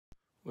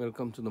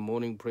Welcome to the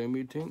morning prayer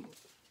meeting.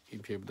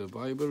 If you have the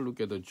Bible, look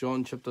at the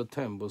John chapter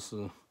 10, verse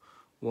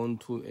 1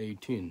 to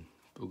 18.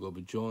 Book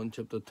of John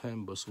chapter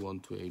 10, verse 1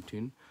 to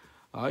 18.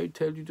 I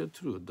tell you the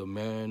truth, the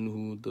man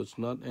who does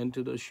not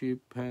enter the sheep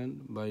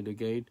pen by the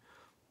gate,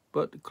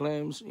 but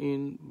climbs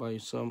in by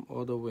some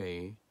other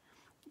way,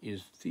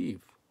 is thief,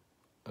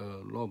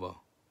 a robber.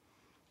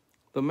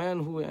 The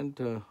man who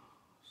enters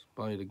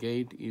by the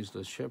gate is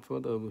the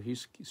shepherd of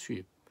his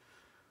sheep.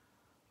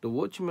 The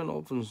watchman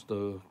opens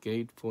the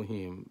gate for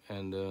him,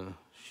 and the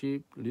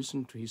sheep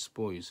listen to his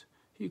voice.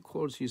 He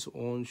calls his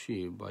own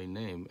sheep by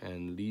name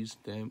and leads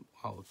them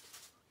out.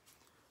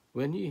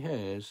 When he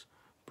has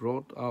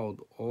brought out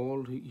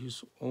all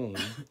his own,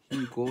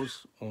 he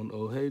goes on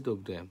ahead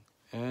of them,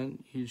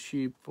 and his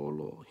sheep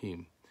follow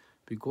him,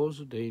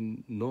 because they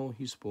know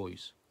his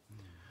voice.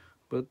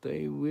 But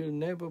they will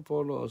never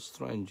follow a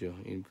stranger.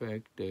 In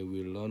fact, they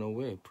will run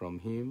away from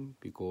him,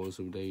 because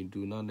they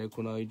do not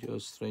recognize a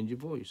strange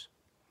voice.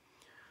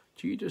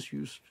 Jesus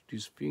used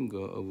this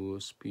figure of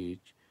his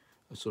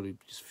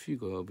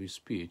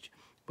speech,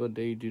 but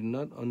they did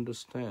not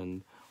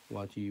understand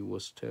what he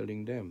was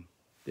telling them.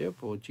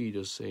 Therefore,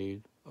 Jesus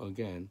said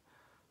again,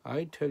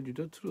 I tell you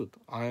the truth,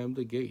 I am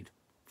the gate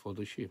for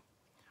the sheep.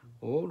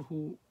 All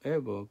who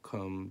ever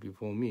come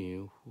before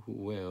me who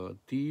were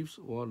thieves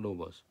or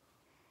robbers,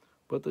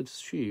 but the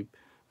sheep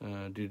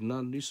did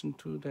not listen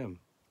to them.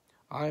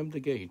 I am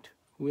the gate.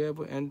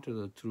 Whoever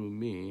enters through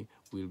me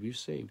will be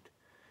saved.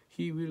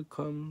 He will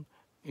come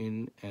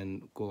in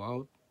and go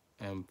out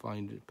and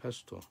find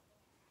pasture.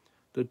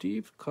 The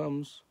thief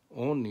comes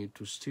only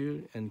to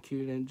steal and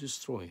kill and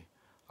destroy.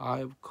 I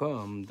have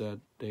come that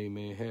they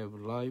may have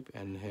life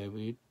and have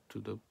it to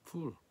the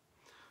full.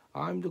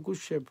 I am the good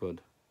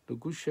shepherd. The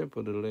good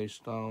shepherd lays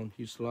down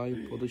his life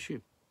for the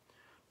sheep.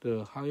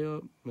 The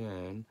hired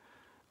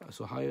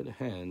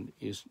hand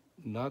is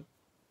not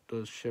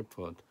the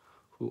shepherd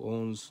who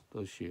owns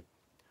the sheep.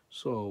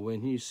 So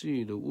when he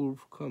sees the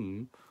wolf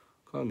coming,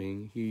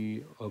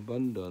 he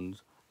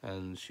abandons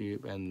the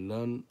sheep and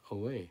runs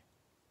away.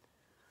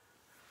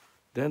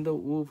 Then the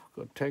wolf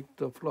attacks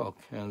the flock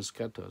and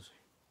scatters.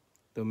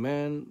 The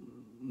man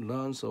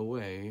runs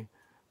away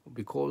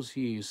because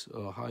he is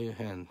a hired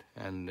hand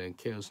and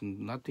cares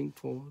nothing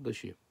for the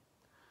sheep.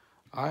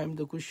 I am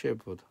the good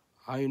shepherd.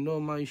 I know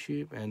my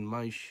sheep, and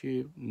my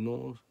sheep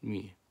know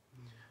me.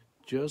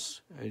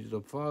 Just as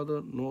the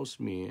Father knows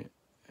me,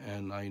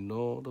 and I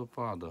know the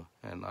Father,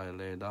 and I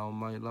lay down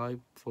my life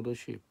for the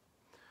sheep.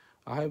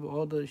 I have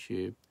other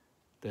sheep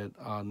that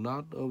are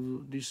not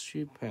of this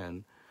sheep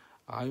pen.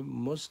 I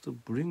must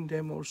bring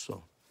them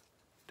also.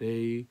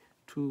 They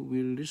too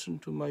will listen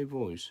to my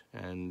voice,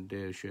 and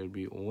there shall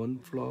be one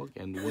flock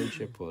and one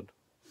shepherd.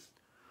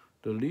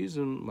 The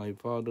reason my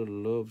Father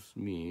loves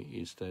me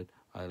is that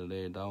I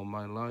lay down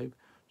my life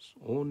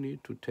only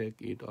to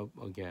take it up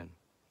again.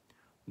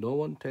 No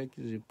one takes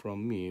it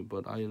from me,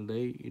 but I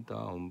lay it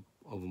down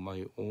of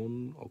my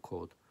own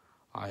accord.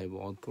 I have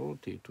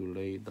authority to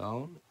lay it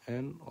down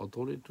and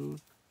authority to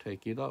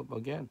take it up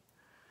again.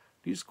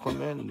 This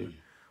command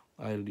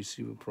I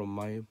received from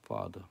my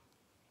Father.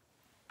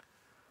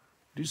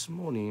 This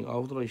morning, I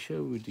would like to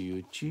share with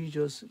you,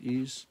 Jesus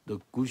is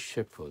the Good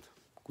Shepherd.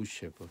 Good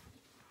Shepherd.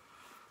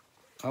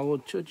 Our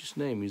church's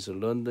name is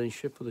London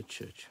Shepherd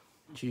Church.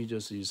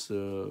 Jesus is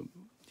Good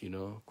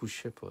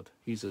Shepherd.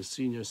 He's a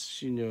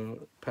senior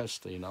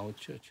pastor in our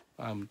church.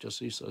 I'm just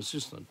his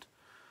assistant.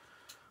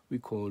 We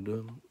call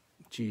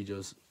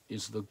Jesus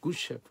is the Good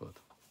Shepherd.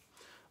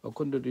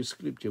 According to the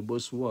scripture,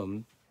 verse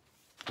 1,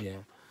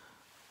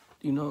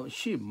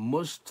 sheep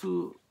must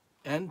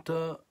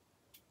enter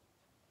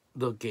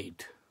the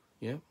gate.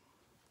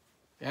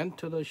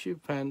 Enter the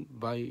sheep pen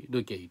by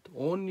the gate.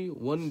 Only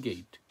one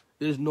gate.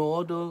 There is no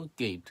other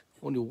gate.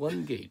 Only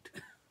one gate.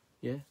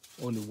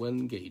 Only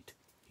one gate.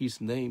 His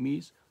name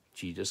is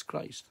Jesus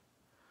Christ.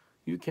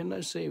 You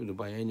cannot save it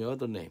by any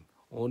other name.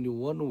 Only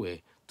one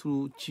way.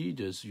 Through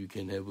Jesus, you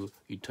can have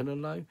eternal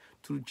life.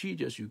 Through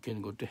Jesus, you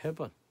can go to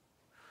heaven.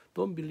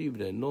 Don't believe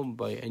that known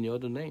by any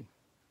other name.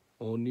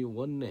 Only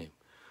one name.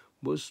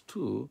 Verse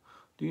 2,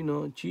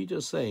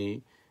 Jesus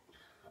say,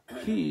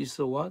 he is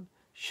the what?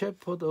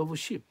 Shepherd of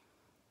sheep.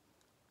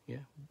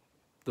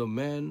 The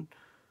man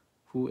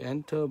who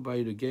enter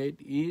by the gate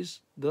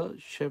is the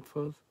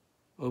shepherd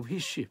of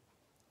his sheep.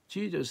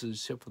 Jesus is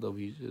shepherd of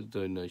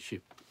the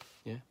sheep.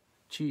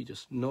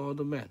 Jesus, no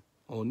other man.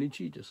 Only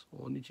Jesus.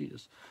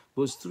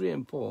 Verse 3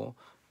 and 4,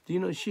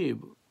 sheep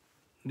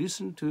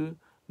listen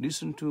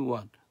to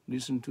what?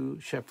 Listen to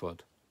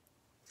shepherd.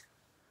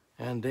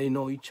 And they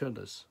know each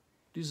other.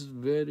 This is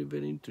very,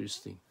 very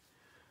interesting.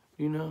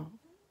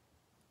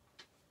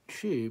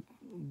 Sheep,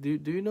 do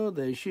you know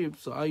that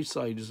sheep's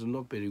eyesight is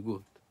not very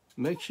good?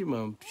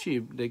 Maximum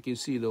sheep, they can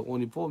see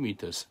only 4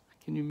 meters.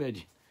 Can you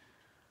imagine?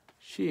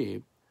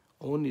 Sheep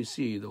only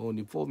see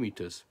only 4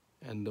 meters.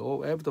 And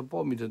after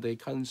 4 meters, they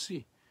can't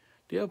see.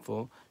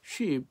 Therefore,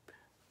 sheep,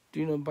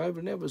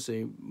 Bible never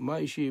say,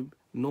 my sheep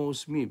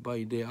knows me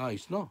by their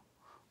eyes. No.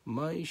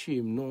 My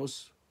sheep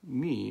knows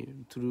me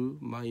through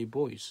my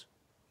voice.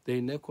 They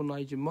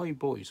recognize my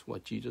voice,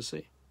 what Jesus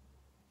say.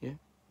 Yeah.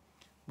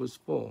 Verse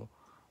 4,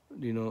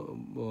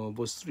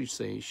 verse 3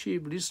 say,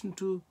 sheep listen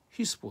to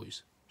his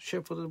voice,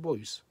 shepherd's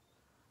voice.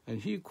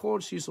 And he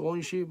calls his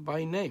own sheep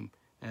by name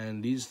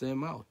and leads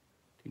them out.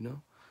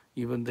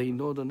 Even they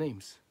know the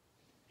names.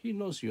 He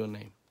knows your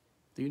name.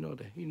 Do you know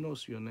that? He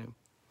knows your name.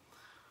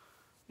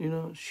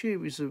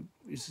 Sheep is a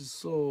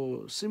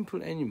so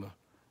simple animal,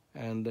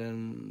 and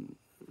then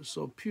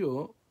so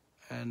pure,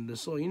 and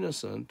so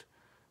innocent,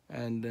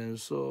 and then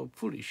so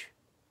foolish.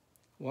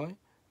 Why?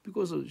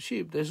 Because of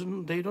sheep, they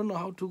don't know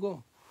how to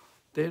go.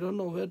 They don't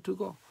know where to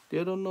go.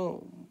 They don't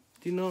know,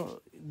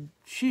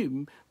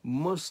 sheep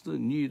must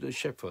need a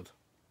shepherd.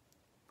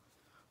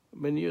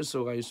 Many years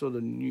ago, I saw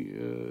the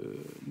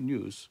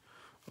news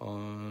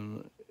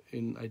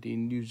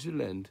in New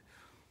Zealand.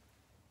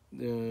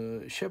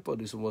 The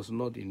shepherd was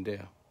not in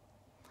there,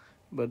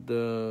 but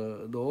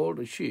the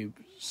old sheep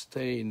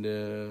stay in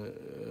the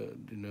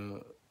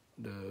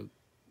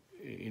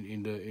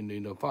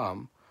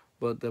farm.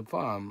 But the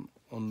farm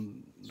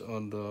on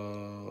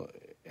the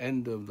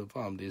end of the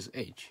farm there's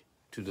edge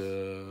to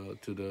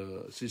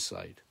the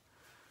seaside,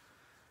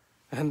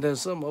 and then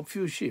a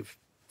few sheep,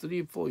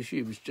 3-4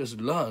 sheep just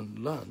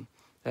learn,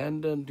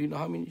 and then do you know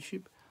how many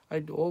sheep?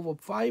 Over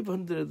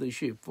 500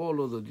 sheep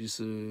follow this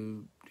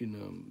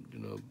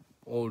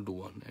old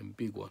one and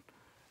big one,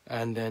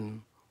 and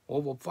then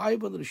over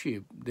 500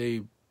 sheep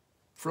they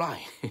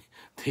fly.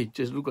 They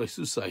just look like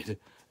suicide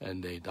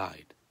and they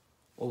died.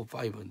 Over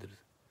 500.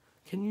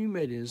 Can you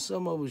imagine?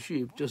 Some of the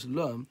sheep just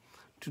learn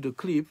to the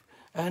cliff,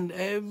 and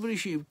every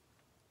sheep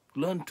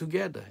learned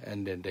together,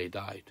 and then they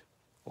died.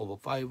 Over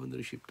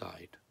 500 sheep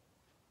died.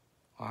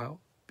 How?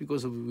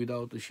 Because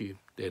without the sheep,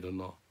 they don't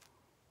know.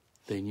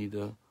 They need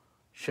a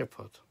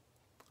shepherd.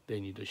 They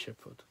need a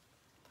shepherd.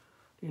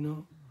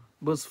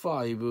 Verse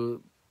 5,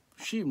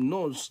 sheep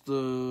knows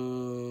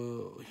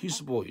his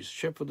voice,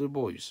 shepherd's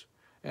voice.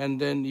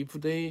 And then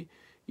they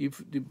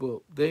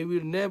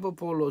will never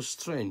follow a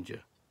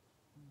stranger.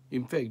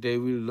 In fact, they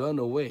will run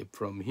away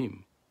from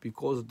him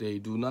because they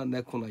do not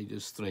recognize the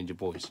strange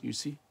voice. You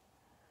see?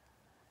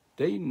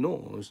 They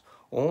know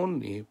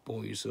only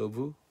voice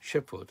of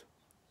shepherd.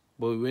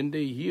 But when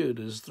they hear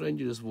the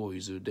stranger's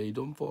voice, they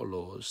don't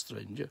follow a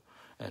stranger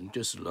and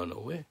just run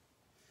away.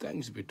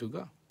 Thanks be to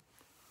God.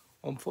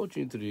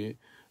 Unfortunately,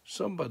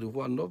 somebody who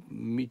are not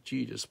meet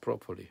Jesus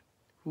properly,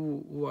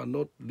 who are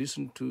not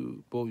listen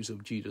to voice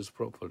of Jesus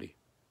properly,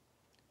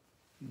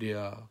 they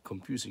are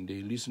confusing.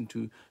 They listen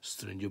to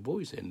stranger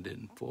voice and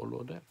then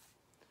follow them.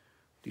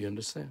 Do you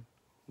understand?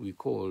 We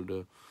call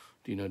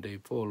they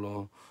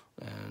follow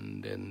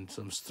and then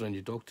some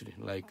strange doctrine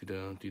like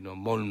the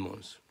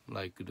Mormons,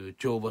 like the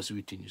Jehovah's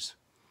Witnesses,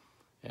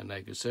 and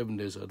like the 7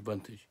 Days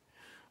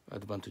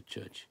Adventist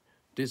Church.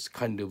 This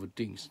kind of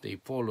things, they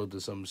follow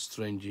some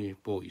strange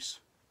voice.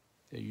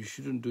 You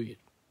shouldn't do it.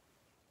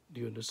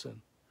 Do you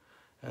understand?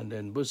 And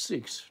then verse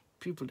 6,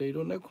 people, they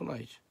don't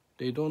recognize.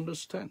 They don't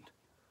understand.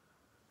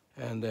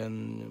 And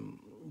then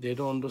they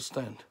don't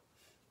understand.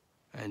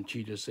 And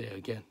Jesus say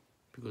again,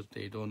 because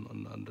they don't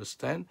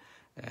understand,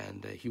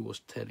 and he was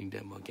telling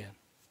them again.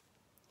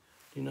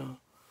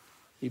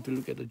 If you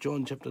look at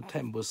John chapter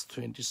 10, verse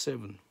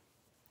 27,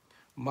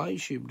 my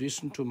sheep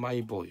listen to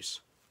my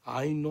voice.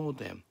 I know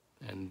them,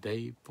 and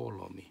they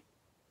follow me.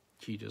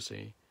 Jesus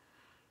say,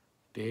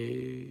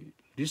 they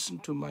listen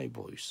to my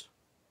voice.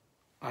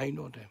 I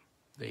know them.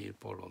 They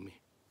follow me.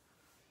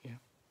 Yeah.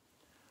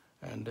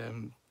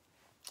 And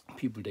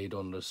people, they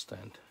don't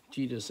understand.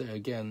 Jesus say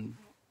again,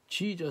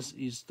 Jesus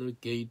is the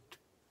gate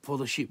for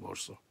the sheep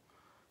also.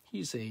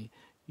 He say,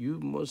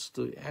 you must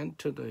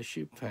enter the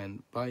sheep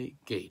pen by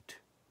gate.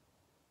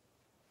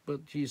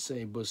 But he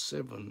say, verse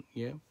 7,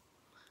 yeah,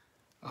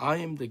 I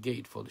am the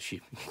gate for the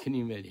sheep. Can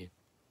you imagine?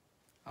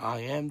 I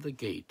am the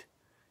gate.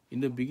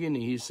 In the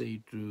beginning, he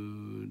said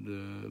to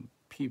the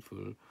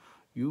people,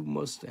 you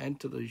must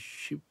enter the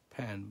sheep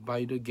pen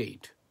by the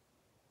gate.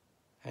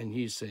 And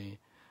he say,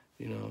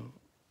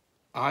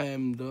 I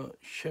am the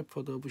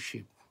shepherd of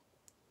sheep.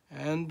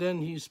 And then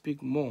he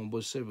speak more,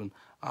 verse 7,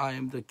 I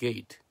am the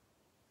gate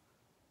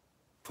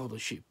for the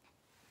sheep.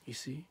 You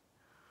see,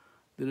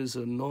 there is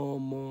no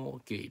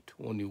more gate,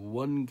 only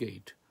one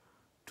gate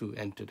to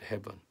enter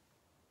heaven.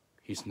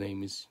 His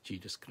name is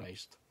Jesus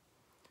Christ.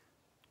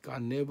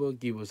 God never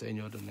give us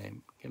any other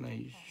name. Can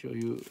I show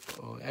you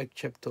Acts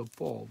chapter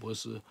 4,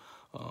 verse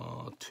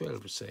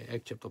 12 say,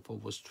 Acts chapter 4,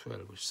 verse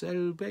 12.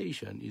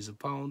 Salvation is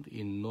found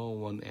in no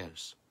one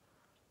else,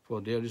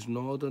 for there is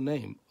no other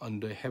name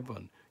under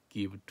heaven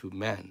given to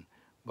man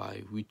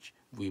by which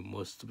we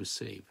must be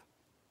saved.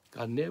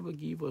 God never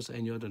give us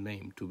any other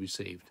name to be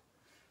saved.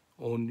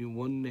 Only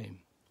one name,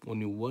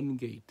 only one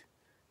gate.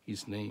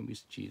 His name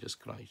is Jesus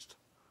Christ.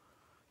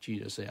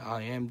 Jesus said,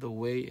 I am the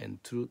way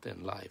and truth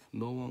and life.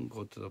 No one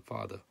goes to the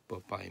Father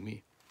but by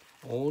me.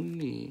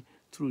 Only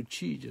through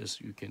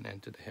Jesus you can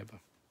enter the heaven.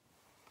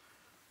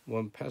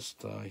 One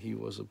pastor, he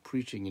was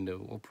preaching in the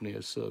open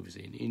air service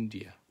in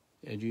India.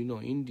 And you know,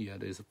 India,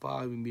 there's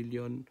 5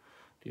 million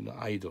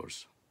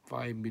idols,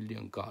 5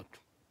 million gods.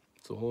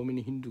 So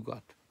many Hindu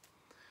got.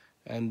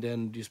 And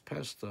then this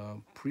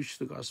pastor preached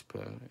the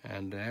gospel,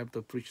 and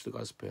after preached the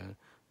gospel,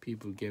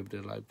 people gave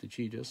their life to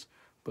Jesus.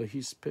 But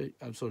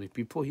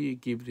before he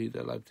gave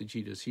their life to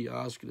Jesus, he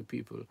asked the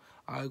people,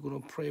 "I'm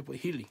going to pray for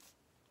healing."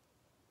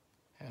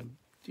 And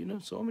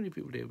so many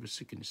people, they have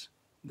sickness.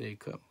 They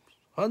come.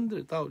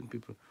 100,000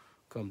 people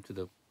come to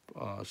the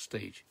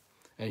stage,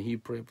 and he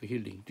prayed for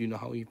healing. Do you know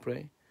how he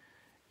prayed?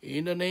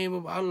 "In the name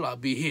of Allah,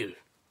 be healed."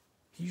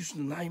 He used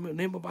the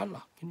name of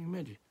Allah. Can you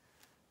imagine?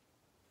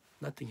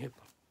 Nothing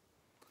happened.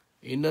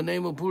 "In the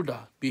name of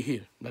Buddha, be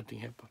healed." Nothing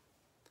happened.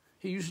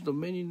 He used the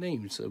many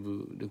names of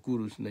the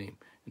Guru's name,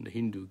 in the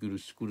Hindu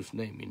Guru's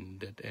name in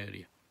that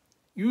area.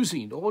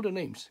 Using all the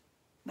names.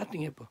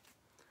 Nothing happened.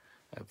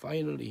 And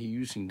finally, he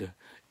using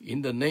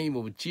 "In the name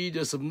of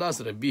Jesus of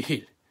Nazareth, be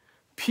healed."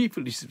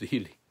 People received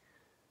healing.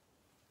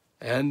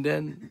 And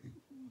then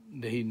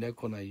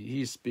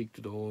he speak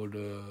to all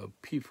the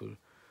people.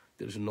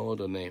 There is no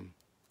other name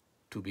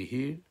to be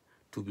healed,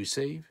 to be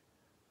saved,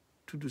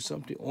 to do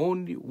something.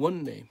 Only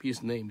one name.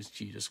 His name is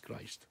Jesus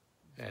Christ.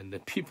 And the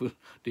people,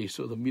 they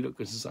saw the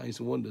miracles, signs,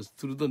 and wonders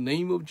through the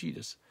name of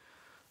Jesus.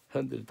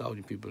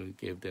 100,000 people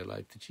gave their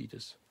life to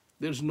Jesus.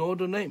 There's no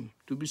other name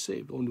to be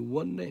saved. Only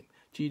one name.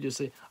 Jesus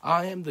said,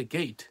 "I am the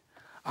gate.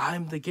 I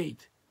am the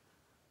gate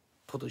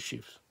for the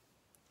sheep."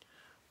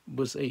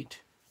 Verse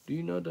 8. Do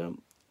you know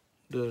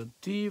the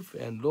thief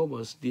and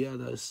robbers, they are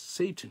the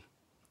Satan?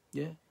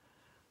 Yeah?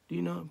 Do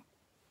you know?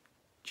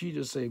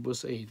 Jesus said,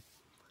 verse 8,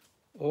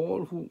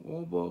 all who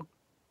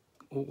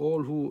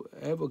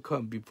ever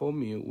come before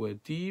me were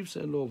thieves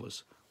and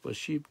robbers, but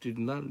sheep did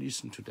not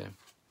listen to them.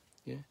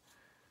 Yeah?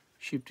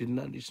 Sheep did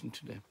not listen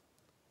to them.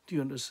 Do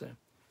you understand?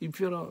 If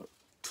you're a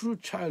true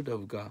child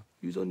of God,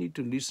 you don't need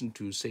to listen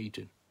to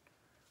Satan.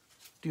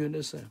 Do you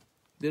understand?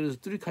 There are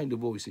three kinds of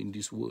voice in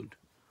this world.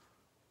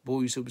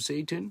 Voice of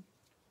Satan,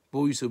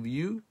 voice of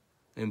you,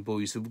 and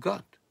voice of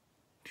God.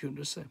 Do you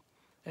understand?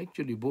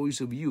 Actually,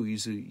 voice of you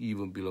is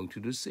even belong to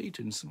the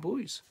Satan's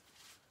voice.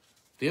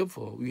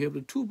 Therefore, we have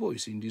the two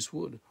voices in this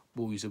world,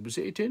 voice of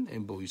Satan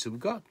and voice of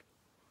God.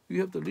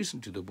 You have to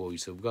listen to the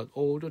voice of God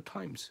all the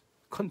times,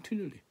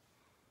 continually.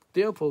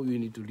 Therefore, you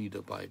need to read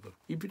the Bible.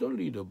 If you don't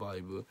read the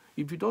Bible,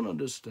 if you don't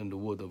understand the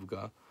Word of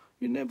God,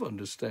 you never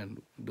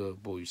understand the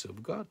voice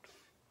of God.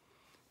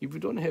 If you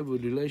don't have a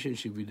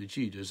relationship with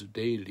Jesus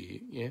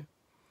daily,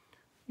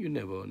 you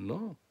never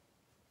know.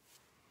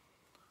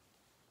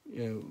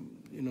 We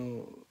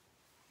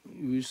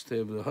used to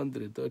have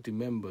 130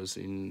 members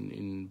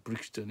in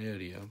Brixton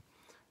area.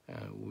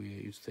 We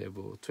used to have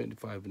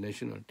 25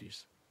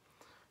 nationalities.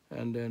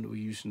 And then we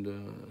used in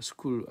the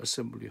school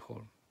assembly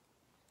hall.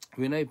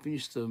 When I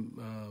finished the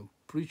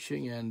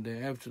preaching and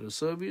after the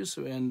service,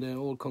 and the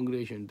whole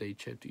congregation, they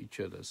chat to each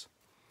other.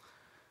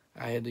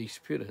 I had the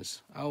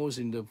experience. I was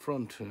in the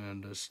front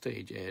and the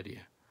stage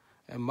area,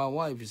 and my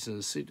wife is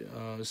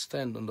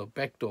stand on the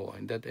back door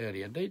in that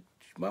area.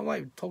 My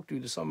wife talked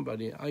to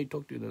somebody. I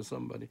talked to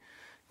somebody.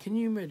 Can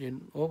you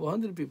imagine? Over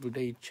 100 people,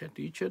 they chat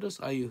to each other.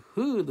 I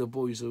heard the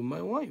voice of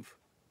my wife.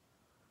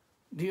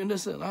 Do you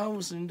understand? I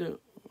was in the,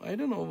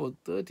 over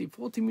 30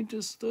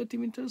 meters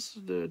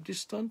the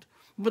distant,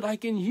 but I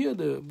can hear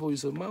the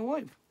voice of my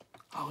wife.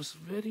 I was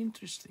very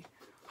interested.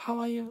 How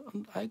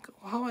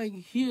I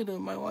hear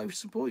my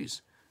wife's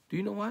voice. Do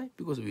you know why?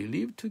 Because we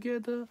live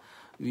together,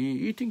 we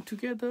eating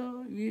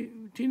together.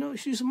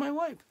 She's my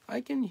wife.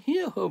 I can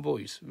hear her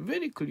voice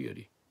very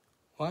clearly.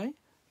 Why?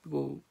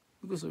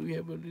 Because we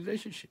have a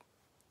relationship.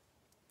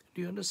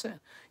 Do you understand?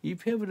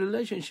 If you have a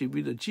relationship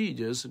with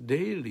Jesus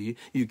daily,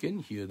 you can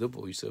hear the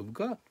voice of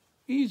God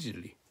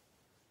easily.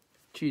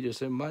 Jesus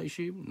said, "My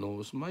sheep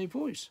knows my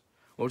voice."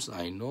 Also,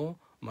 I know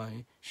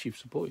my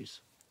sheep's voice.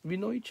 We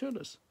know each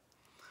other's.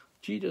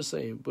 Jesus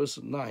said, verse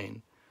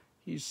 9,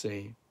 he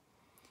said,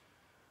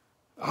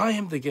 "I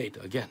am the gate."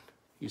 Again,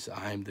 he said,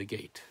 "I am the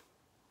gate."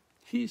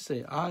 He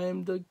said, "I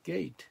am the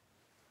gate."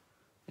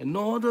 And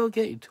no other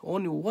gate,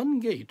 only one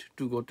gate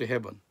to go to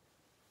heaven,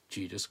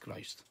 Jesus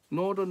Christ.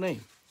 No other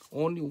name,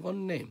 only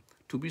one name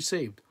to be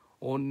saved.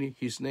 Only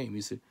his name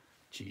is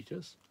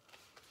Jesus.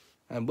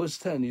 And verse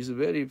 10 is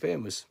very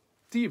famous.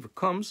 Thief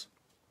comes,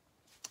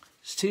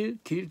 steal,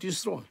 kill,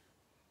 destroy.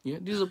 Yeah,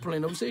 this is a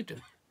plan of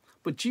Satan.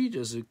 But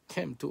Jesus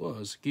came to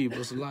us, give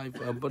us life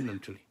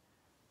abundantly.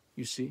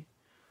 You see,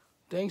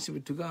 thanks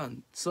be to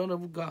God, Son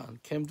of God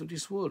came to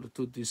this world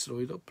to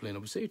destroy the plan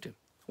of Satan.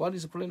 What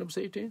is the plan of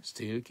Satan?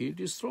 Steal, kill,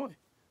 destroy.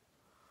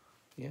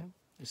 Yeah,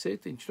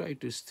 Satan tried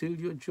to steal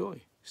your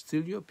joy,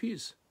 steal your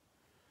peace.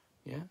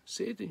 Yeah,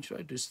 Satan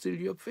tried to steal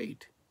your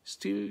faith,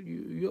 steal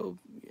your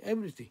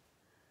everything.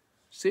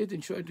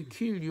 Satan tried to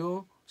kill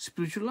your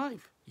spiritual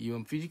life,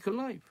 even physical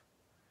life.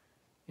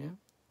 Yeah.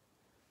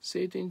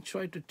 Satan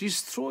tried to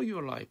destroy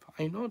your life.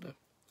 I know that.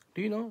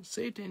 Do you know?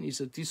 Satan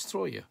is a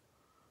destroyer.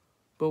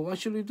 But what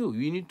should we do?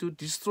 We need to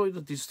destroy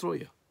the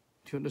destroyer.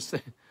 Do you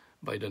understand?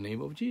 By the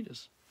name of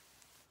Jesus.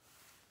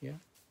 Yeah.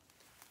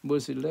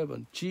 Verse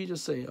 11,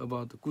 Jesus say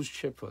about the good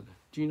shepherd.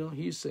 Do you know?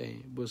 He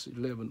say, verse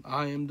 11,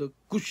 "I am the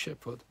good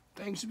shepherd."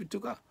 Thanks be to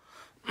God.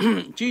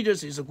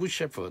 Jesus is a good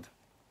shepherd.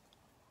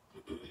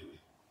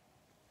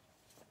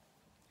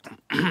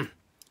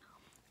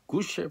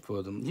 Good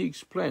shepherd, he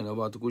explained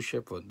about the good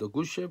shepherd. The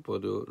good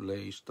shepherd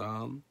lays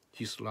down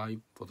his life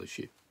for the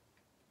sheep.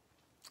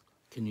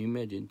 Can you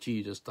imagine?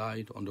 Jesus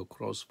died on the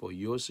cross for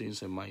your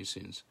sins and my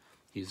sins.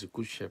 He's a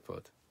good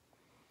shepherd.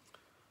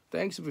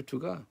 Thanks be to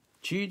God.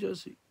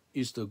 Jesus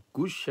is the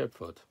good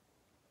shepherd.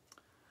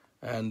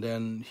 And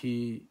then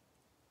he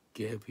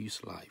gave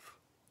his life.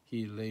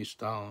 He lays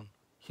down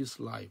his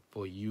life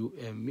for you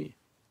and me.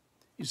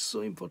 It's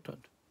so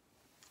important.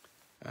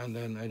 And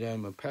then I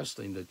am a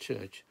pastor in the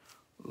church.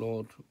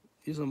 Lord,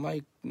 it's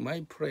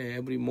my prayer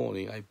every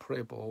morning. I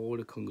pray for all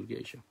the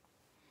congregation.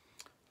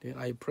 Then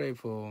I pray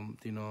for,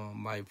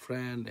 my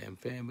friend and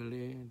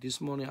family. This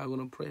morning I'm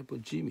going to pray for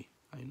Jimmy.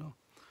 I know.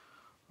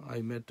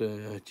 I met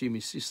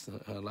Jimmy's sister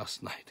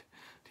last night.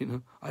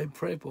 I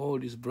pray for all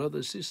these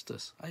brothers,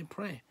 sisters. I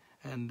pray.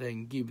 And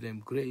then give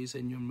them grace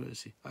and your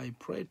mercy. I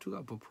pray to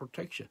God for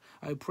protection.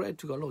 I pray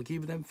to God, Lord,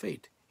 give them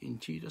faith in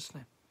Jesus'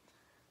 name.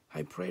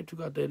 I pray to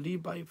God they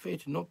live by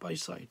faith, not by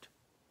sight.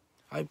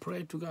 I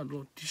pray to God,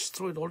 Lord,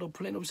 destroy all the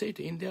plan of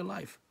Satan in their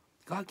life.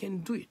 God can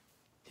do it.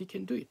 He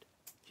can do it.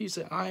 He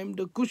said, I am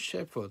the good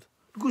shepherd.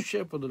 The good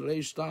shepherd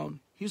lays down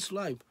his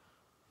life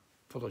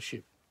for the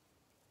sheep.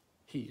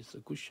 He is the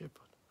good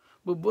shepherd.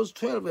 But verse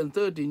 12 and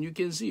 13, you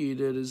can see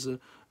there is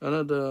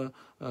another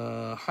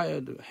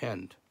hired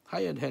hand.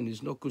 Hired hand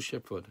is not good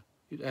shepherd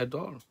at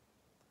all.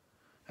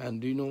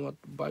 And do you know what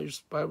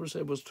Bible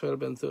says, verse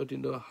 12 and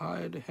 13? The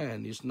hired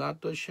hand is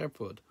not the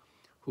shepherd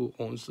who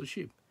owns the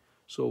sheep.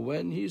 So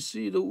when he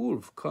sees the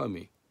wolf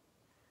coming,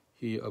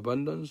 he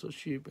abandons the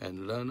sheep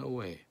and runs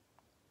away.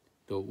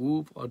 The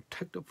wolf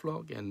attacks the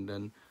flock and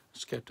then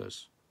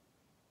scatters.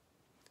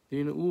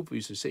 Wolf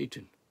is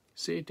Satan.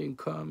 Satan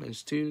comes and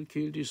steal,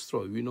 kill,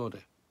 destroy. We know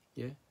that.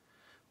 Yeah.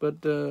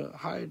 But the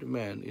hired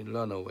man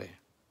runs away.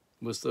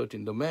 Verse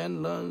 13, the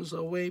man runs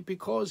away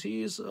because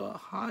he is a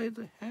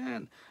hired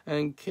hand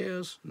and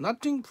cares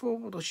nothing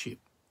for the sheep.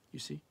 You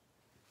see?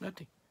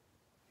 Nothing.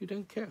 He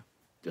doesn't care.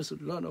 Just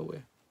run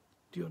away.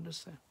 Do you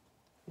understand?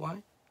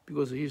 Why?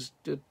 Because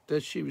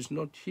that sheep is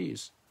not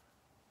his.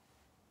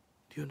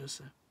 Do you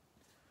understand?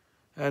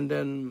 And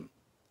then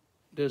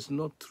there's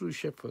no true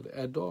shepherd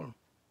at all.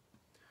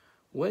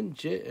 When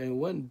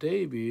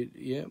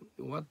David,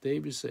 what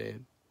David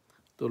said,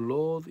 the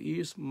Lord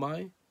is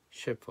my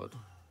shepherd.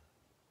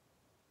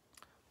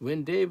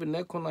 When David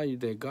recognized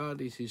that God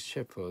is his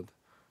shepherd,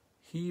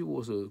 he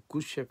was a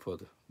good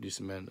shepherd, this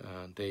man,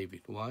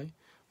 David. Why?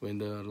 When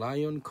the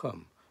lion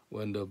come,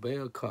 when the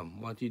bear come,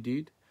 what he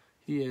did,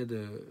 he had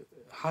a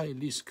high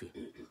risk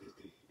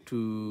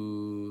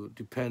to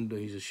depend on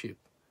his sheep.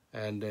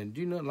 And then,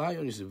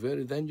 lion is a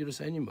very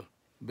dangerous animal,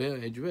 bear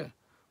as well.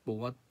 But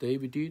what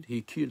David did,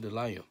 he killed the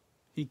lion.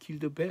 He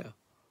killed the bear.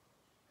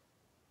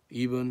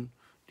 Even,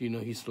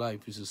 his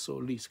life is so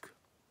risk.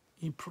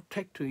 He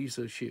protected his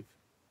sheep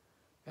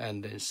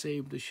and then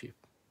saved the sheep.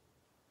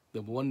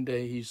 Then one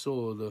day he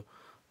saw the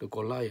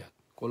Goliath.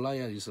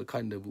 Goliath is a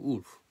kind of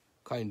wolf,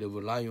 kind of a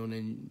lion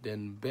and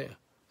then bear.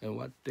 And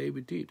what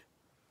David did,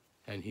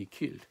 and he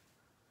killed.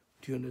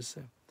 Do you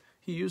understand?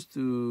 He used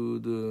to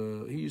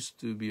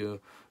be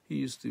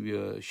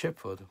a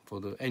shepherd for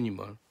the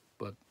animal,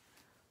 but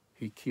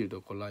he killed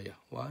the Goliath.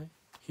 Why?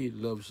 He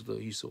loves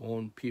his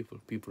own people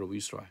of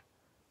Israel.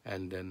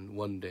 And then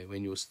one day,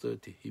 when he was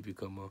 30, he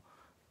became a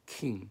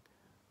king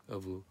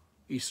of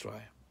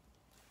Israel.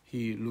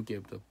 He looked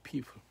after the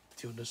people.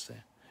 Do you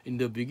understand? In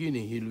the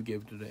beginning, he looked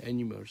after the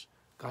animals.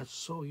 God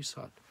saw his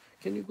heart.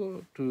 Can you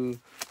go to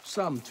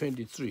Psalm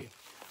 23?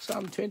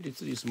 Psalm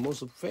 23 is the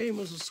most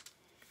famous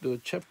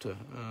chapter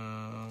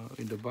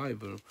in the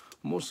Bible.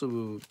 Most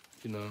of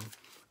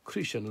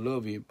Christian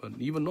love it, but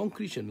even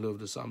non-Christian love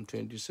the Psalm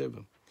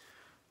 27.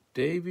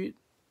 David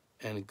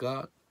and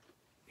God,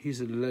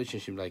 his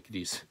relationship like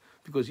this,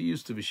 because he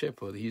used to be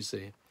shepherd. He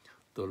said,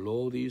 "The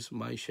Lord is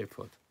my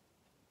shepherd."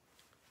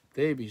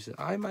 David said,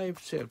 "I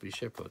myself is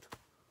shepherd.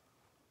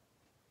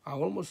 I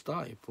almost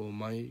died for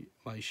my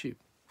sheep,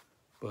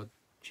 but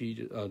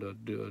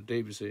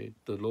David said,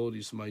 'The Lord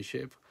is my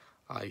shepherd;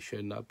 I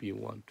shall not be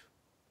want.'"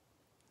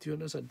 Do you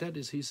understand? That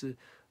is his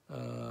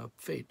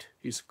faith,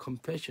 his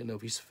confession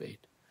of his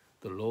faith.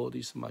 The Lord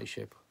is my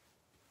shepherd.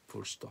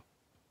 Full stop.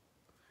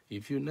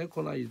 If you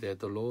recognize that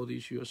the Lord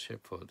is your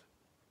shepherd,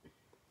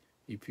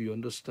 if you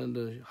understand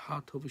the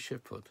heart of a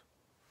shepherd,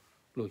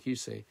 look, he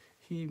say,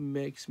 "He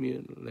makes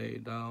me lay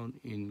down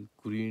in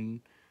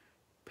green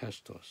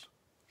pastures.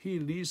 He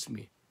leads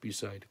me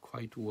beside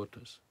quiet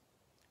waters."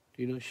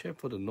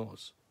 Shepherd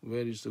knows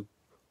where is the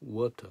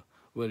water,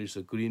 where is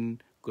the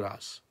green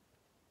grass.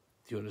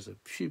 Do you understand?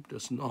 Sheep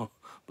does not,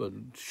 but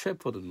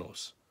shepherd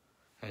knows.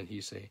 And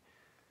he say,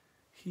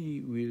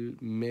 "He will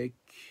make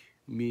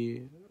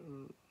me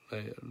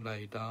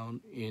lie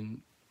down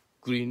in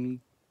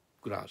green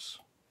grass.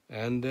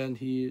 And then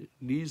he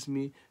leads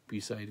me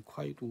beside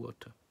quiet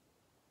water.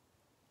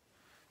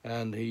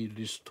 And he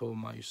restore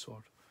my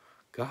soul."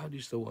 God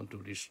is the one to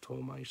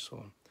restore my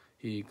soul.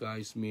 He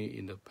guides me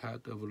in the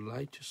path of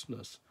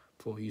righteousness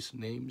for his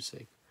name's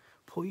sake.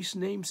 For his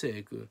name's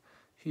sake,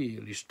 he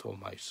restore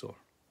my soul.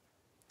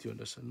 Do you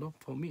understand? Not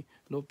for me,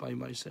 not by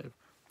myself,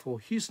 for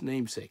his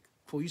name's sake,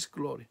 for his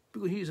glory,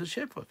 because he is a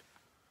shepherd.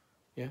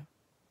 Yeah.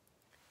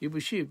 If a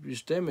sheep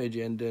is damaged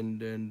and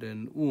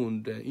then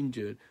wounded and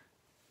injured,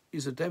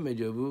 it's a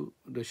damage of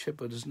the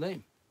shepherd's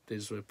name.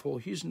 That's right, for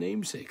his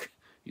name's sake,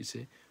 you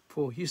see,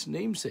 for his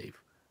name's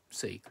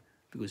sake,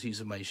 because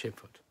he's my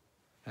shepherd,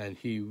 and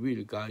he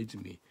will guide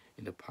me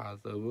in the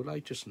path of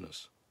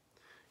righteousness.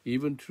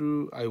 Even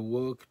though I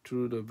walk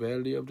through the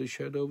valley of the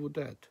shadow of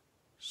death,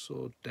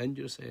 so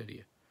dangerous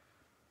area,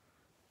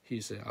 he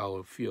said, I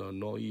will fear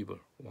no evil.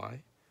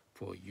 Why?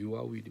 For you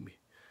are with me.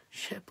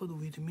 Shepherd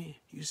with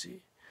me, you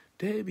see.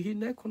 David, he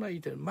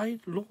recognized, my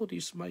Lord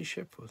is my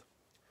shepherd.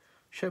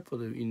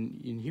 Shepherd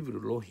in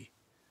Hebrew, Lohi.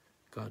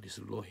 God is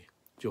Lohi,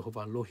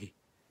 Jehovah Lohi,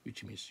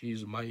 which means he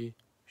is my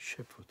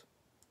shepherd.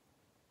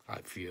 I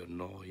fear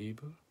no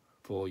evil,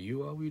 for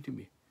you are with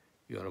me.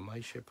 You are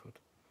my shepherd.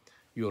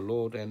 Your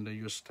Lord and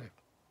your staff.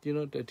 You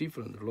know, they're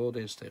different, Lord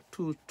and staff.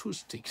 Two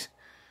sticks.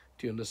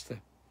 Do you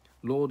understand?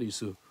 Lord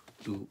is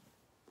to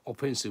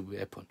offensive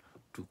weapon,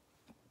 to,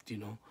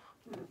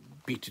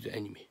 beat the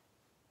enemy.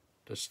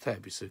 The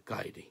staff is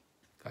guiding,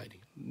 a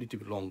little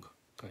bit longer,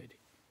 guiding.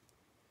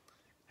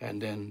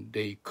 And then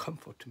they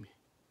comfort me.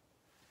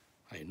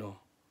 I know.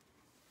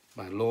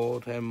 My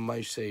Lord and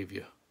my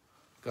Savior.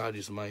 God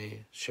is my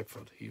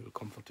shepherd. He will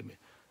comfort me.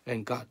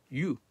 And God,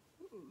 you're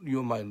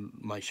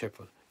my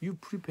shepherd. You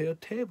prepare a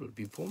table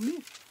before me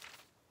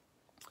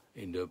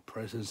in the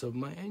presence of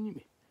my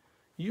enemy.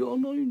 You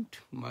anoint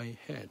my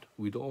head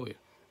with oil.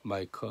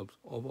 My cup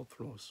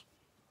overflows.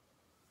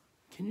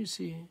 Can you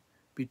see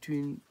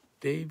between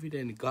David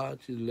and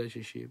God's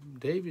relationship?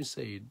 David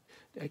said,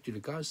 actually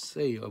God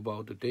say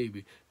about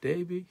David,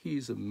 he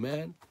is a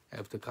man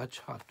after God's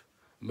heart.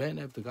 Man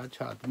after God's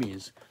heart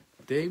means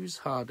David's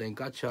heart and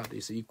God's heart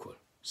is equal,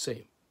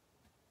 same.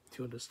 Do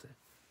you understand?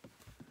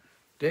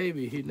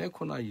 David, he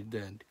recognized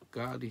that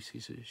God is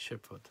his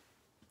shepherd.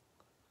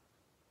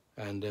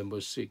 And then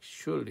verse 6,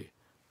 surely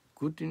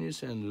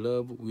goodness and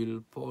love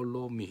will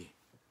follow me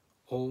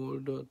all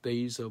the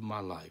days of my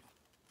life.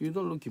 You're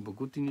not looking for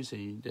goodness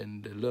and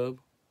the love.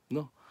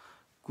 No.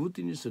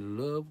 Goodness and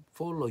love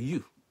follow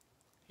you.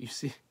 You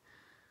see,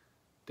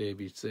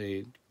 David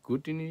said,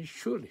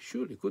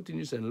 surely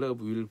goodness and love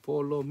will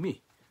follow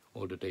me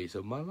all the days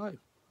of my life.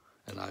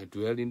 And I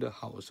dwell in the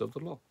house of the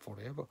Lord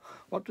forever.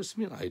 What does it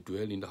mean? I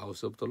dwell in the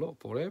house of the Lord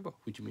forever,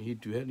 which means he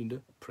dwell in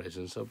the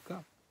presence of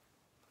God.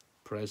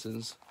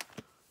 Presence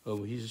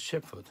of his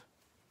shepherd.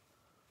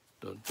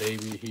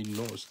 David, he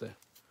knows that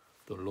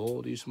the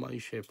Lord is my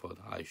shepherd,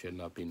 I shall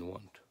not be in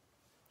want.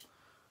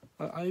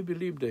 I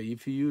believe that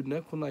if you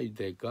recognize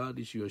that God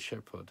is your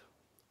shepherd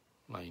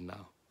right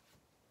now,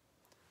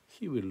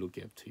 he will look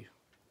after you.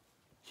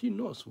 He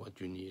knows what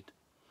you need.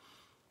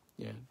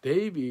 Yeah,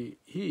 David,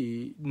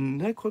 he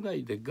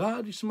recognized that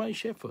God is my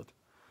shepherd.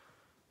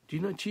 Do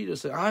you know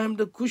Jesus said, I am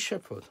the good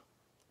shepherd.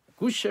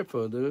 Good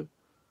shepherd,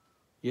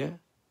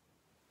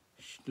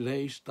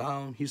 lays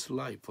down his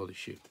life for the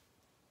sheep.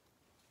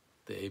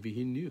 David,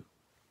 he knew,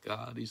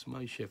 God is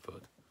my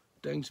shepherd.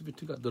 Thanks be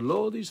to God. The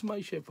Lord is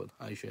my shepherd.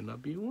 I shall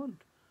not be in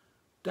want.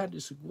 That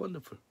is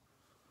wonderful.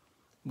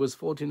 Verse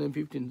 14 and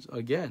 15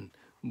 again,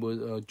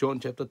 John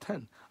chapter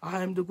 10.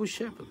 I am the good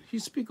shepherd. He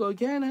speaks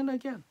again and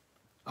again.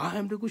 I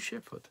am the good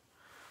shepherd.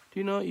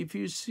 You know, if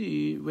you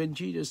see when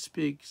Jesus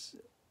speaks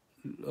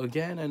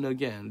again and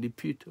again,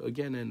 repeat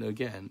again and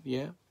again,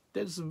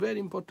 that's very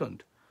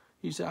important.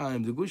 He said, I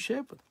am the good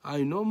shepherd.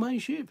 I know my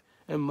sheep,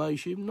 and my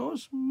sheep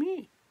knows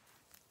me.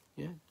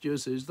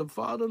 Just as the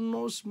Father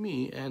knows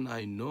me, and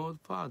I know the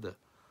Father,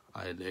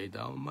 I lay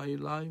down my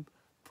life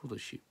for the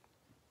sheep.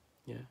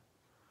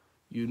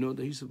 You know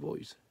his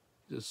voice.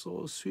 It's a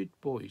so sweet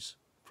voice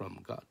from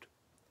God.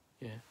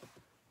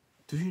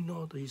 Do you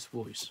know his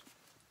voice?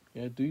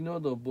 Do you know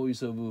the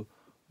voice of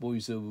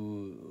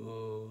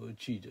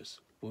Jesus,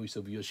 voice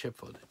of your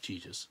shepherd,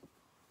 Jesus?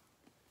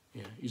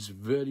 It's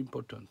very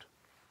important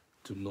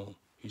to know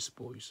his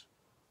voice.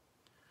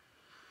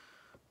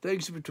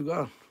 Thanks be to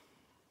God.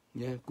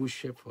 Good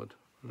shepherd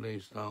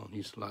lays down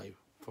his life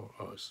for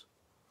us.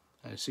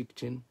 And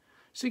 16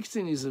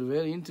 is a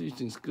very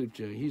interesting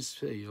scripture. He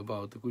say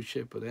about the good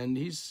shepherd, and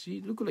he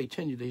look like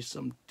changing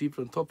some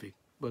different topic,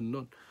 but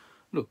not.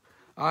 Look,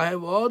 I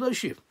have other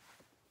sheep.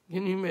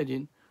 Can you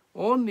imagine?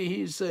 Only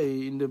he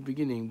say in the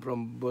beginning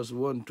from verse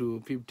 1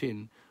 to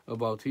 15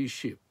 about his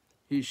sheep.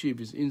 His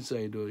sheep is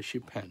inside the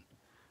sheep pen.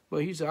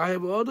 But he said, I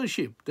have other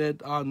sheep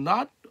that are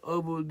not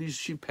of this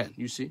sheep pen,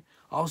 you see,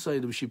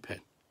 outside of sheep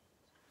pen.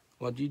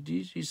 What did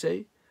he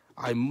say?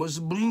 I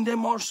must bring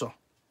them also.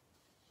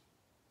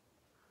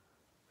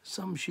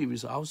 Some sheep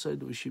is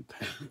outside of sheep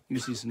pen. You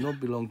see, it's not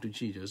belong to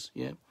Jesus,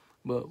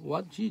 But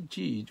what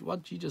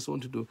Jesus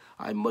want to do,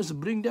 I must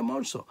bring them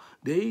also.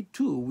 They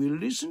too will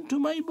listen to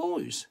my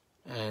voice,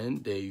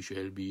 and they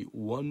shall be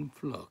one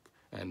flock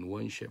and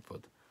one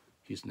shepherd.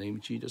 His name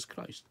is Jesus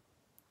Christ.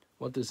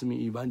 What does it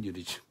mean,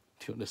 evangelism?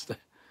 Do you understand?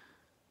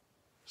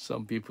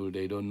 Some people,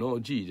 they don't know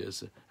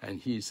Jesus,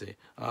 and he say,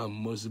 I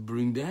must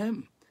bring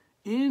them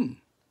in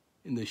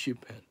the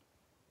sheep pen.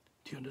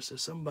 Do you understand?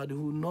 Somebody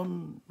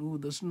who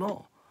does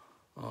know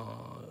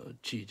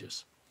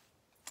Jesus.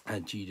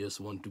 And Jesus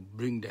want to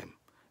bring them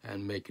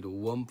and make it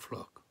one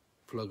flock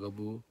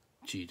of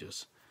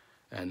Jesus,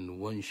 and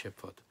one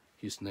shepherd.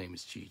 His name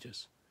is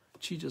Jesus.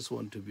 Jesus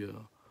want to be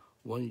a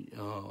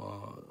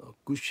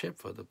good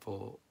shepherd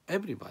for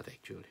everybody,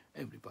 actually,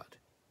 everybody.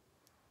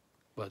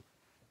 But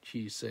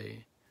he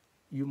say,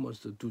 you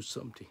must do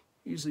something.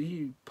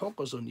 He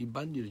focus on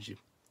evangelism.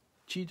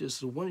 Jesus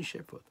is one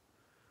shepherd.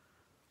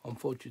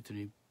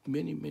 Unfortunately,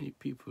 many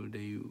people,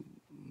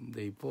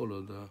 they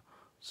follow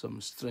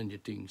some stranger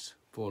things,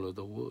 follow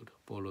the word,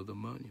 follow the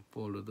money,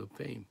 follow the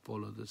fame,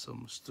 follow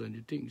some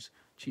stranger things.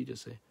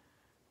 Jesus say,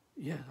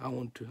 yeah,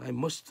 I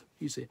must.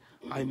 He say,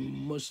 I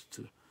must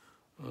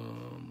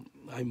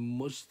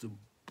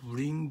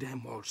bring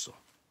them also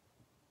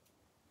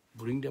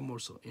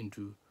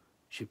into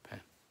sheep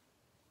pen.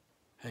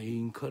 And he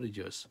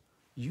encourages us,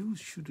 you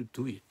should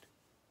do it.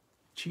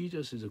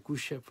 Jesus is a good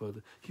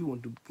shepherd. He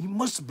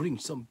must bring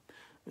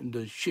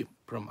the sheep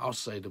from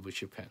outside of a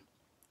sheep pen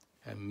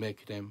and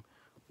make them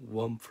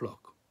one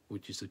flock,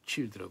 which is the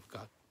children of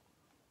God.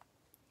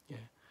 Yeah.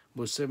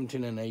 Verse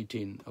 17 and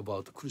 18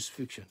 about the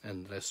crucifixion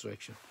and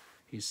resurrection.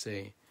 He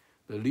say,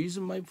 the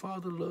reason my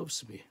Father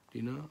loves me,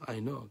 I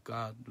know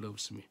God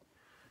loves me.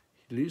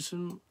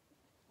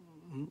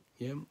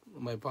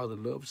 My Father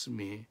loves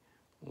me.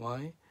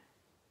 Why?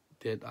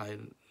 That I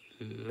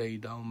lay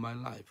down my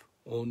life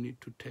only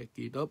to take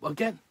it up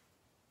again.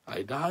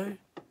 I die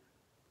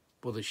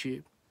for the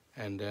sheep,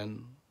 and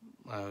then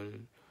I'll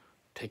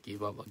take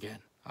it up again.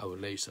 I will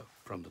raise up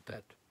from the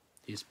dead.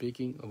 He's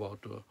speaking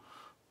about the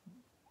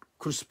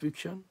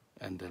crucifixion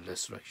and the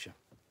resurrection.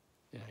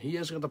 Yeah, he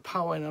has got the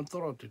power and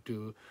authority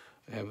to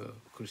have a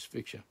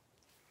crucifixion.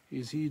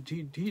 He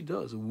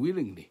does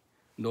willingly.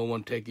 No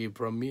one take it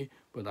from me,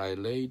 but I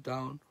lay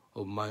down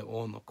of my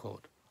own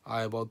accord.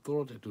 I have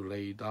authority to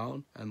lay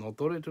down and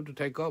authority to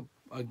take up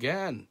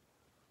again.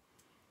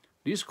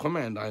 This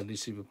command I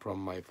received from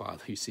my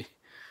Father, you see.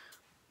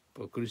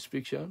 For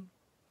crucifixion,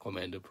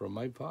 commanded from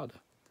my Father.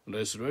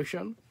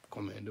 Resurrection,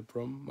 commanded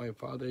from my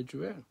Father as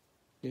well.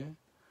 Yeah.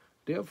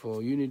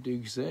 Therefore, you need to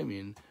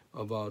examine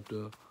about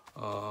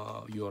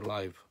your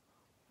life.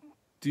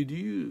 Did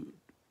you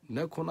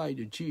recognize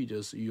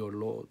Jesus, your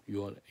Lord,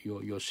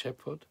 your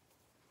shepherd?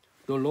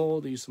 The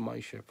Lord is my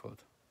shepherd.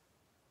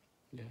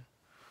 Yeah.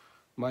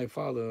 My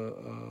father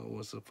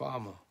was a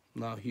farmer.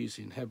 Now he's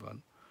in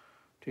heaven.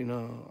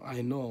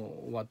 I know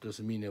what does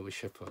it mean of a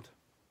shepherd.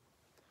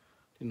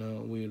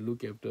 We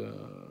look at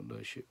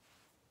the sheep.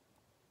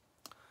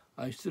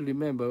 I still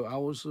remember I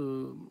was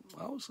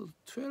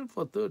 12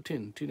 or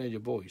 13 teenager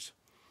boys.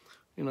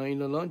 In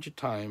the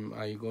lunchtime,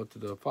 I go to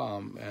the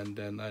farm and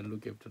then I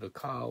look after the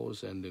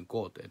cows and the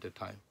goat at the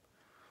time.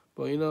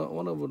 But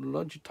one of the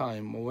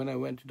lunchtime, when I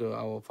went to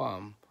our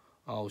farm,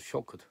 I was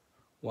shocked.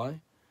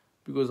 Why?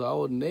 Because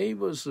our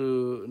neighbor's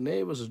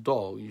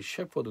dog,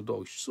 shepherd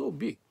dog, so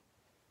big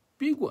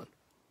one,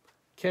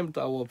 came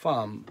to our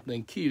farm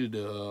and killed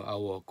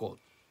our goat.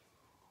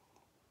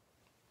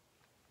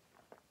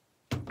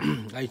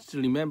 I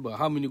still remember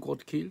how many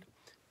goat killed.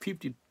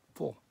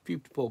 54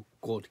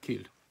 goat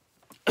killed.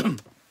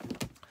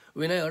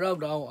 When I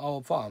arrived at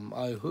our farm,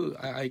 I heard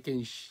I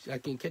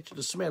can catch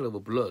the smell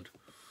of blood.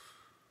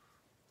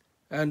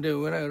 And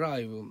when I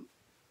arrived,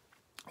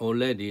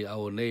 already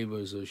our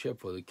neighbor's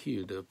shepherd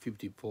killed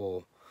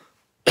 54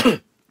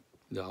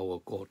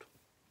 our goat.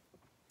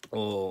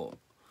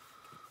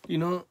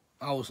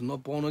 I was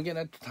not born again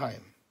at the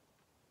time.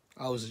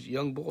 I was a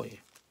young boy,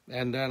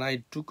 and then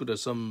I took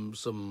some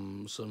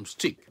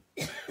stick,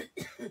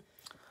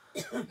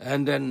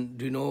 and then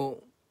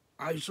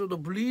I saw the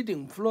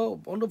bleeding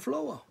flow on the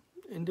floor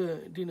on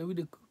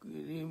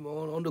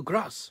the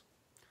grass,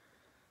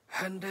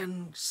 and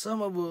then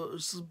some of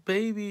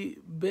baby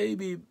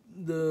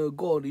the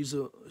goat is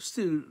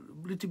still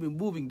little bit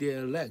moving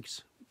their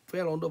legs,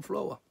 fell on the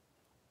floor.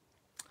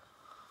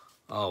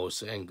 I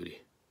was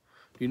angry.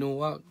 You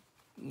know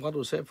what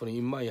was happening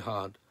in my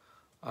heart?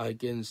 I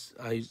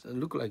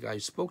look like I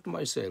spoke to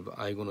myself.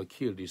 I'm gonna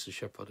kill this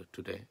shepherd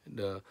today.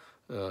 The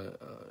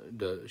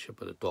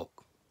shepherd dog,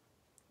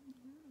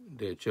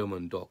 the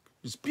German dog.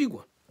 It's big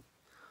one.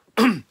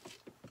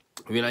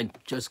 When I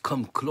just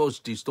come close,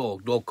 this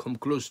dog come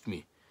close to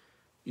me.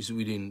 It's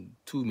within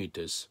 2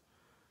 meters,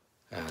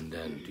 and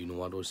then do you know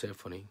what was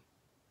happening?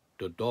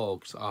 The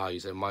dog's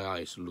eyes and my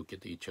eyes look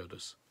at each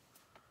other's.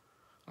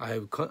 I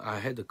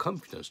had the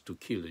confidence to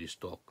kill this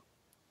dog.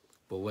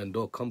 But when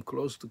dog come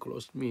close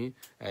to me,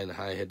 and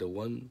I had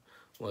one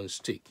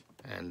stick,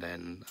 and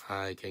then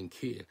I can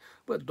kill.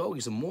 But dog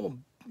is more,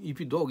 if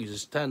your dog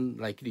is stand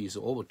like this,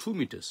 over 2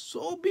 meters,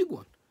 so big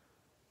one.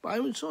 But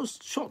I'm so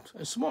short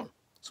and small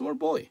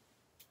boy.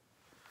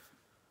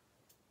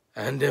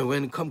 And then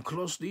when come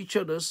close to each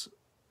other's,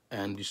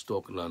 and this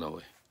dog run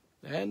away.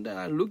 And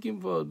I'm looking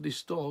for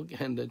this dog,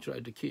 and I try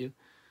to kill,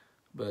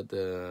 but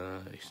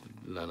it's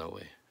run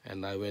away.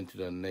 And I went to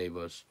the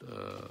neighbor's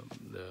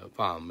the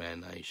farm,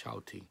 and I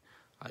shouting.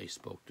 I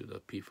spoke to the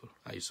people.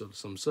 I saw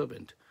some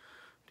servant.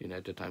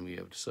 At the time we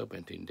have the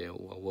serpent in there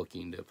who are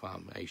working in the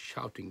farm. I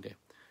shouting there,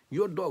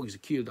 your dogs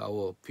killed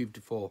our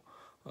 54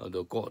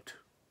 the goat.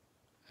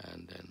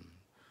 And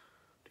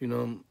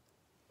then,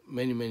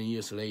 many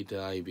years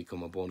later, I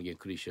become a born-again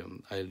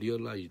Christian. I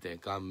realized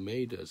that God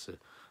made us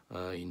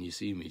in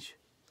His image.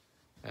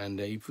 And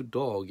if a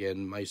dog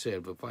and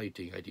myself are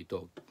fighting, the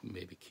dog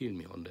maybe kill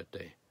me on that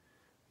day.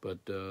 But,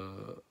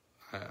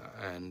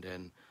 and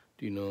then,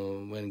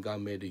 when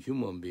God made a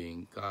human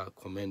being, God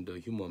commanded a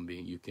human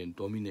being, you can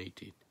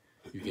dominate it.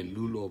 You can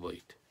rule over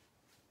it.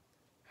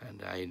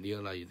 And I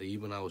realized that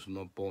even I was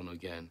not born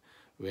again,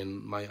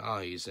 when my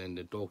eyes and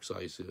the dog's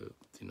eyes,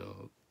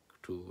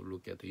 to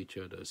look at each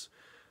other's,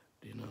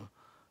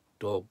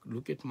 dog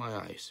look at my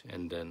eyes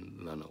and then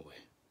run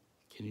away.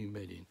 Can you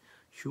imagine?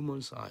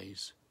 Human's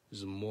eyes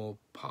is more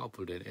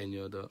powerful than any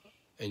other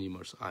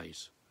animal's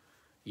eyes.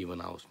 Even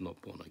I was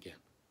not born again.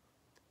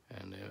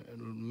 And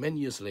many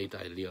years later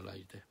I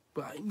realized that.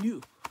 But I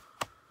knew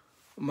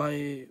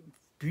my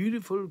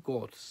beautiful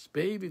God,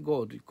 baby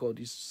God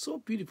is so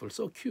beautiful,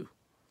 so cute.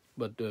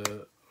 But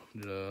the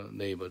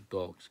neighbor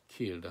dogs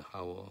killed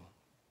our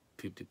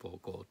 54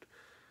 goat.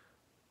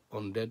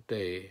 On that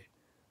day,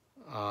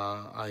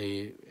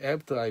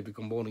 after I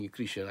became born again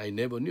Christian, I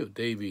never knew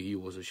David, he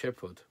was a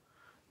shepherd.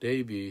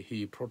 David,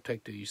 he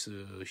protected his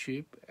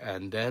sheep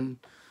and then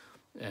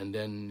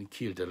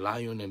killed the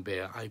lion and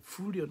bear. I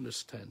fully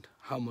understand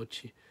how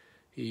much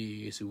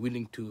he is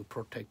willing to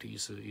protect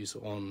his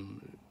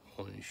own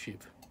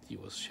sheep. He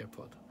was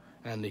shepherd.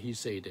 And he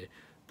said,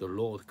 the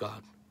Lord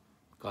God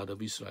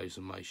of Israel is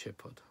my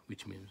shepherd,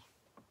 which means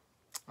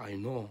I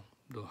know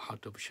the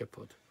heart of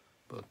shepherd,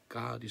 but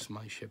God is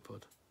my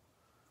shepherd.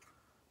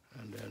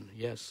 And then,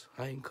 yes,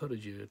 I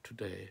encourage you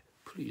today,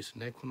 please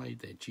recognize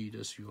that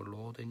Jesus, your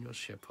Lord and your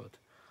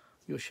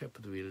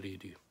shepherd will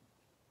lead you.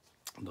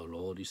 The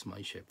Lord is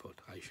my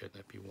shepherd, I shall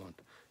not be want.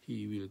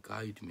 He will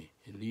guide me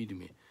and lead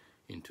me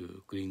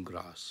into green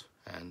grass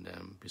and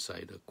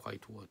beside the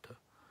quiet water.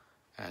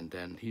 And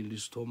then He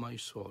restore my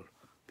soul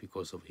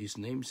because of His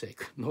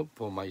namesake, not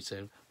for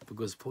myself,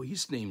 because for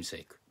His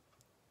namesake.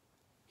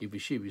 If a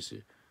sheep is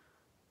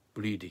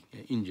bleeding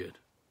and injured,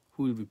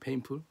 who will be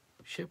painful?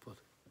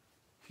 Shepherd.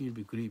 He will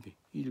be grieving.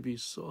 He will be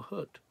so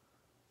hurt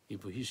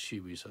if his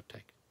sheep is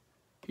attacked.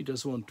 He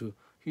doesn't want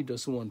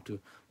to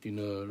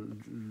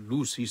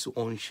lose his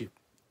own sheep.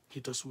 He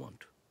doesn't want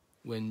to.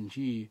 When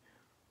he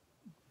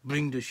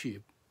bring the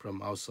sheep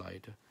from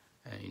outside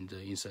and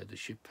inside the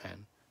sheep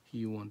pen,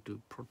 he want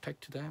to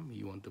protect them.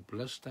 He want to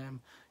bless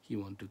them. He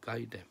want to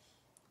guide them.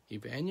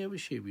 If any of the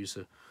sheep is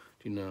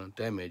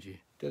damaged,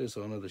 there is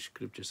another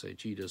scripture say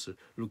Jesus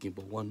looking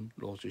for one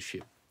lost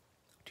sheep.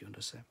 Do you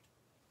understand?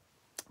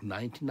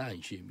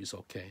 99 sheep is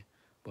okay,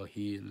 but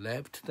He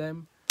left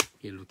them.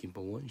 He looking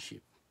for one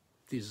sheep.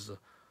 This is the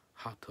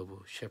heart of a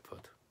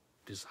shepherd.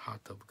 This is the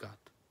heart of God.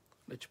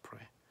 Let's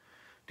pray.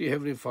 Dear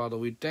Heavenly Father,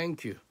 we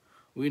thank You.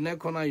 We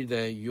recognize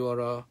that You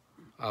are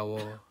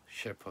our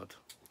shepherd.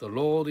 The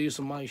Lord is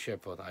my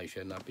shepherd. I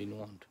shall not be in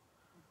want.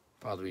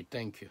 Father, we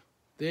thank You.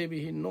 David,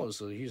 he knows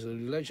his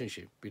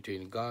relationship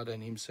between God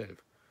and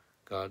himself.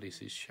 God is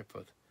his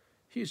shepherd.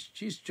 His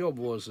job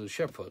was a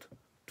shepherd,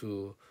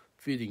 to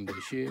feeding the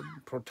sheep,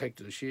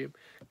 protect the sheep,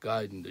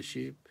 guiding the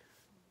sheep.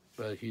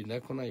 But he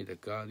recognized that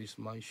God is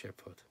my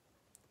shepherd.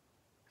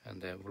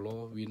 And then,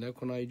 Lord, we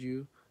recognize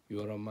You.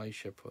 You are my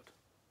shepherd.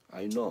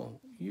 I know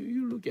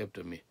you look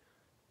after me.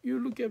 You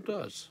look after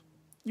us.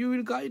 You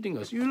will guiding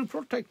us. You will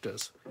protect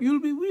us. You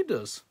will be with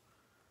us.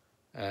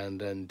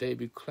 And then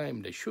David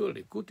claimed that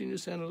surely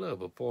goodness and love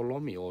will follow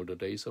me all the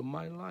days of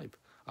my life.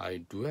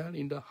 I dwell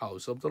in the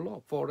house of the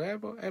Lord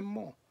forever and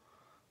more.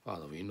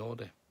 Father, we know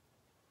that.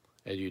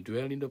 As you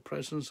dwell in the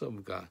presence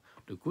of God,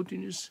 the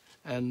goodness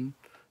and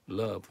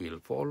love will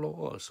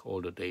follow us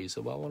all the days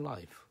of our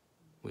life.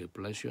 We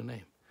bless Your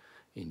name.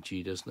 In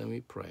Jesus' name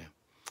we pray.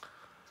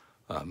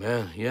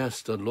 Amen.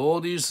 Yes, the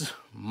Lord is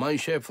my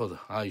shepherd.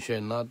 I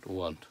shall not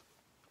want.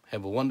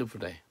 Have a wonderful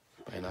day.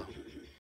 Bye now.